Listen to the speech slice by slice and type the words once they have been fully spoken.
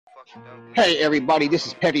Hey everybody, this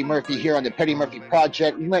is Petty Murphy here on the Petty Murphy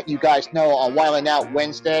Project. We let you guys know on Wildin' Out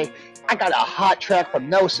Wednesday, I got a hot track from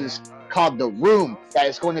Gnosis called The Room that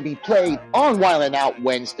is going to be played on Wildin' Out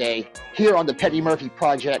Wednesday here on the Petty Murphy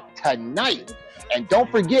Project tonight. And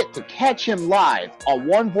don't forget to catch him live on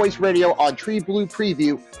One Voice Radio on Tree Blue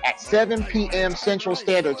Preview at 7 p.m. Central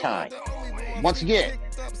Standard Time. Once again,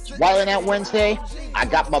 it's Wildin' Out Wednesday. I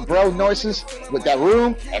got my bro Noises with that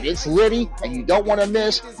room, and it's litty, and you don't want to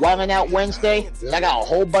miss Wildin' Out Wednesday. I got a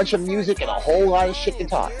whole bunch of music and a whole lot of shit to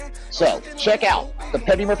talk. So check out the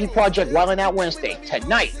Petty Murphy Project Wildin' Out Wednesday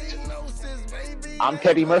tonight. I'm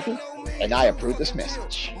Petty Murphy, and I approve this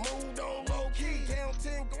message.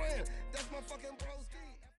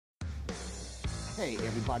 Hey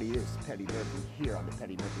everybody, this is Petty Murphy here on the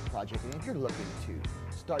Petty Murphy Project, and if you're looking to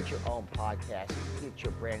start your own podcast and get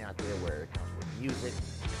your brand out there where it comes with music,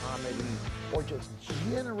 comedy, or just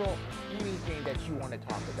general anything that you want to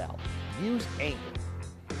talk about, use Anchor.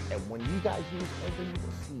 And when you guys use Anchor, you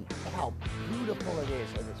will see how beautiful it is,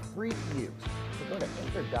 and it's free to use. So go to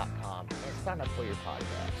anchor.com and sign up for your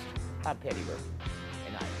podcast. I'm Petty Murphy,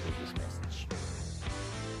 and I approve this message.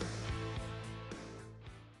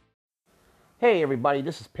 Hey everybody,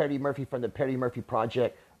 this is Petty Murphy from the Petty Murphy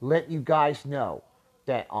Project, letting you guys know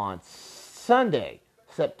that on Sunday,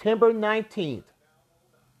 September 19th,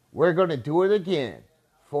 we're going to do it again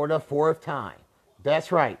for the fourth time.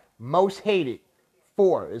 That's right, Most Hated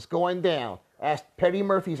 4 is going down as Petty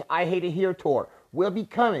Murphy's I Hate It Here tour will be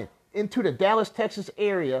coming into the Dallas, Texas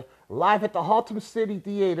area live at the Haltom City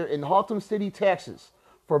Theater in Haltom City, Texas.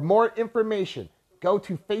 For more information, go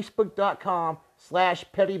to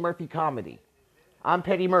facebook.com/Petty Murphy Comedy. I'm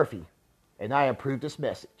Petty Murphy, and I approve this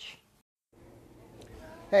message.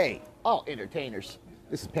 Hey, all entertainers.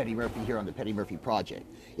 This is Petty Murphy here on the Petty Murphy Project.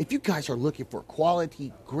 If you guys are looking for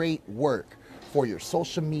quality, great work for your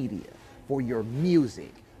social media, for your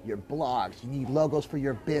music, your blogs, you need logos for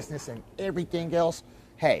your business and everything else,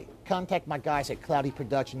 hey, contact my guys at Cloudy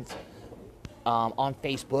Productions on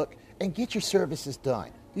Facebook and get your services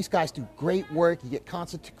done. These guys do great work. You get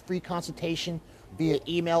free consultation via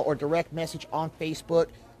email or direct message on Facebook.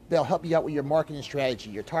 They'll help you out with your marketing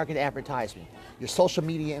strategy, your target advertisement, your social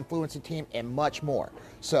media influencer team, and much more.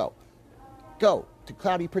 So go to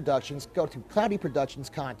Cloudy Productions, go to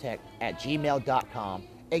cloudyproductionscontact@gmail.com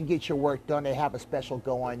and get your work done. They have a special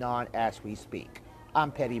going on as we speak. I'm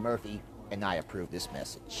Petty Murphy, and I approve this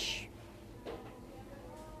message.